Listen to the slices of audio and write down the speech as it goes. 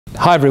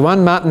Hi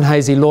everyone, Martin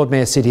Haese, Lord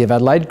Mayor City of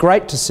Adelaide.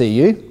 Great to see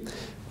you.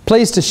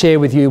 Pleased to share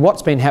with you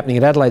what's been happening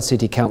at Adelaide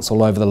City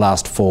Council over the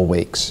last 4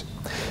 weeks.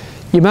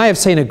 You may have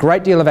seen a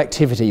great deal of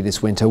activity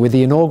this winter with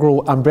the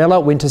inaugural Umbrella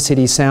Winter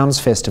City Sounds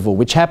Festival,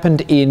 which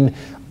happened in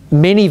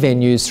many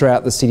venues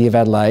throughout the City of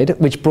Adelaide,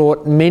 which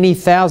brought many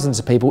thousands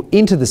of people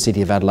into the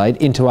City of Adelaide,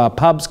 into our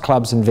pubs,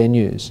 clubs and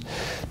venues,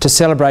 to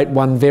celebrate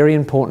one very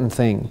important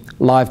thing: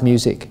 live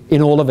music in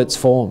all of its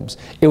forms.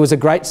 It was a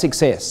great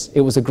success.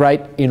 It was a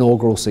great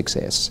inaugural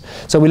success.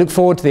 So we look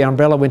forward to the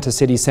Umbrella Winter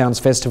City Sounds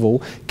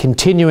Festival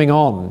continuing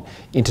on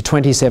into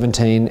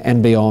 2017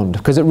 and beyond,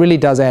 because it really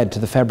does add to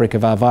the fabric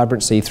of our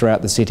vibrancy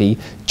throughout the city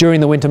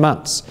during the winter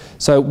months.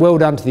 So well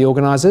done to the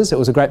organisers. It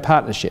was a great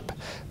partnership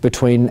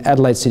between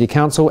Adelaide City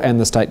Council and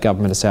the State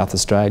Government of South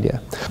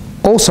Australia.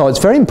 Also, it's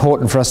very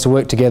important for us to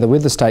work together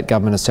with the State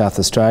Government of South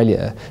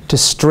Australia to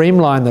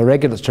streamline the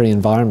regulatory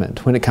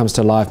environment when it comes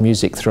to live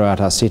music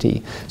throughout our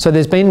city. So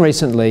there's been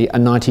recently a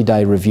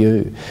 90-day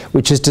review,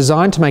 which is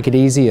designed to make it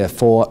easier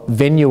for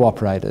venue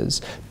operators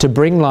to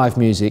bring live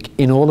music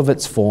in all of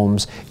its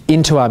forms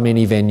into our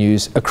many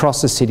venues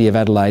across the City of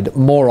Adelaide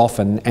more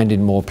often and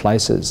in more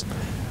places.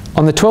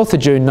 On the 12th of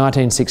June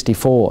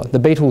 1964, the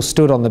Beatles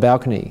stood on the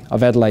balcony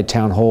of Adelaide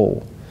Town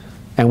Hall,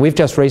 and we've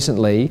just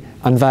recently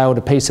unveiled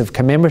a piece of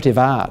commemorative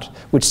art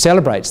which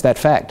celebrates that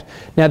fact.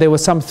 Now, there were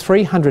some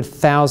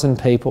 300,000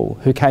 people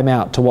who came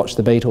out to watch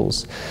the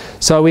Beatles.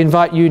 So we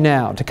invite you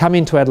now to come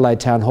into Adelaide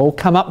Town Hall,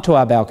 come up to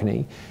our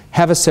balcony,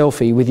 have a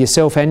selfie with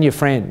yourself and your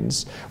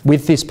friends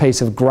with this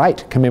piece of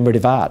great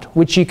commemorative art,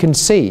 which you can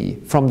see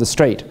from the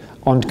street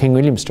on King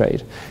William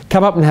Street.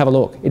 Come up and have a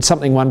look. It's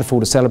something wonderful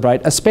to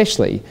celebrate,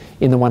 especially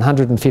in the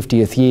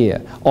 150th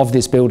year of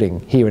this building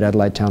here at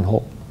Adelaide Town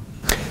Hall.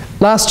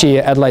 Last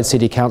year, Adelaide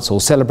City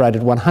Council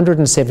celebrated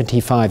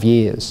 175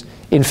 years.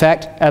 In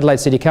fact, Adelaide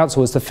City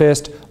Council was the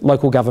first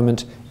local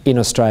government in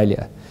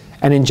Australia.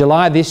 And in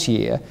July this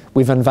year,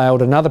 we've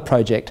unveiled another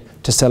project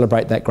to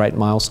celebrate that great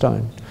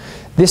milestone.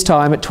 This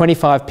time at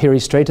 25 Pirie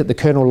Street at the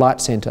Colonel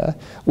Light Centre,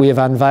 we have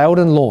unveiled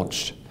and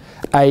launched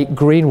a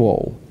green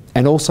wall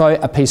and also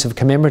a piece of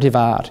commemorative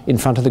art in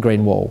front of the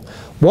green wall.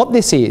 What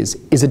this is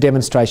a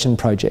demonstration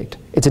project.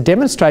 It's a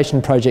demonstration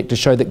project to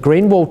show that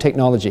green wall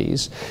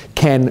technologies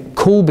can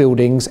cool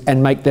buildings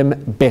and make them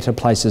better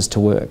places to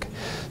work.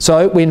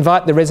 So we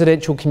invite the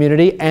residential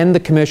community and the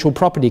commercial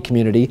property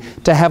community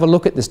to have a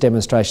look at this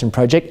demonstration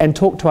project and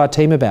talk to our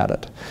team about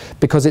it,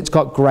 because it's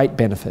got great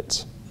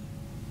benefits.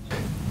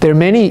 There are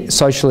many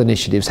social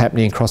initiatives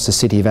happening across the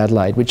City of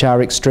Adelaide which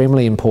are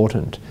extremely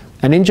important.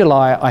 And in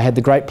July, I had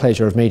the great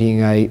pleasure of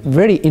meeting a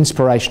very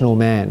inspirational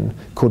man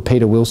called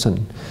Peter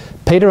Wilson.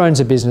 Peter owns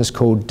a business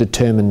called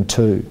Determined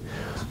 2.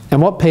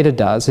 And what Peter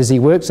does is he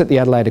works at the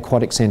Adelaide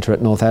Aquatic Centre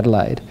at North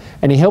Adelaide,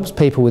 and he helps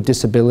people with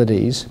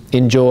disabilities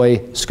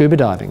enjoy scuba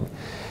diving.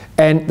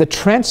 And the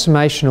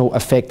transformational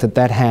effect that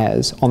that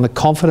has on the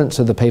confidence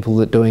of the people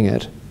that are doing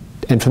it,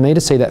 and for me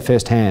to see that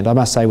firsthand, I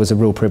must say, was a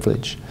real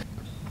privilege.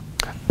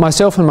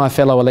 Myself and my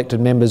fellow elected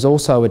members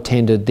also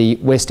attended the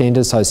West End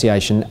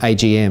Association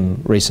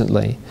AGM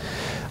recently.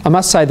 I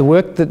must say the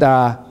work that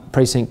our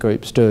precinct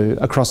groups do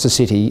across the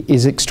city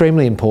is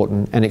extremely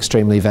important and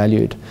extremely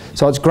valued.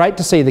 So it's great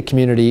to see the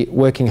community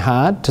working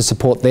hard to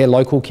support their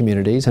local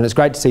communities, and it's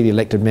great to see the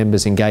elected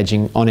members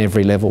engaging on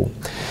every level.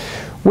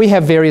 We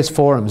have various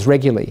forums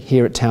regularly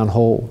here at Town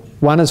Hall.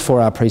 One is for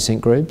our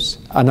precinct groups,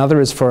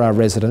 another is for our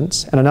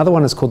residents, and another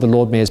one is called the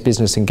Lord Mayor's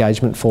Business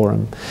Engagement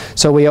Forum.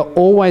 So we are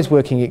always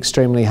working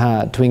extremely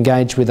hard to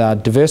engage with our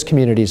diverse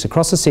communities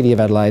across the City of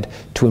Adelaide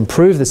to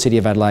improve the City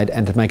of Adelaide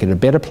and to make it a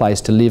better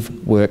place to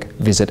live, work,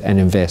 visit and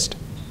invest.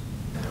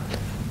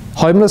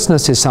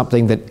 Homelessness is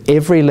something that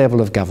every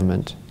level of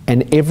government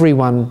and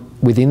everyone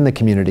within the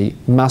community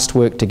must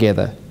work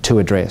together to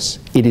address.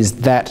 It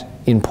is that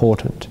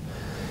important.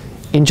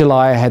 In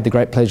July, I had the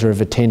great pleasure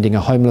of attending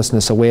a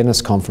homelessness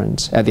awareness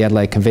conference at the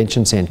Adelaide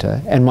Convention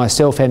Centre, and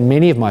myself and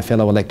many of my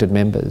fellow elected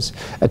members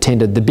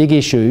attended the big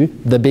issue,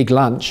 the big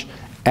lunch,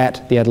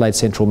 at the Adelaide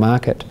Central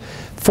Market.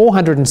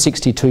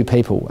 462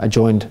 people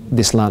joined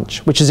this lunch,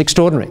 which is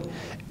extraordinary.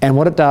 And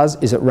what it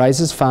does is it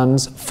raises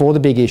funds for the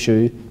big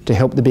issue to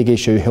help the big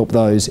issue help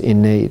those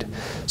in need.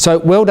 So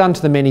well done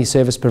to the many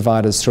service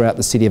providers throughout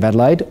the City of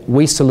Adelaide.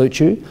 We salute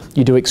you.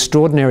 You do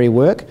extraordinary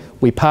work.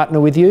 We partner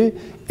with you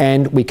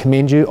and we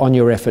commend you on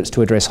your efforts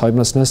to address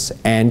homelessness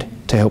and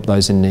to help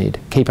those in need.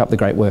 Keep up the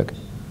great work.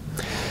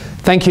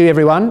 Thank you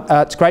everyone.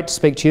 It's great to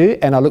speak to you,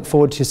 and I look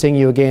forward to seeing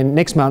you again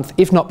next month,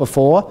 if not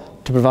before,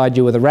 to provide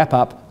you with a wrap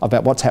up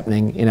about what's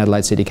happening in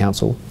Adelaide City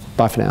Council.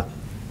 Bye for now.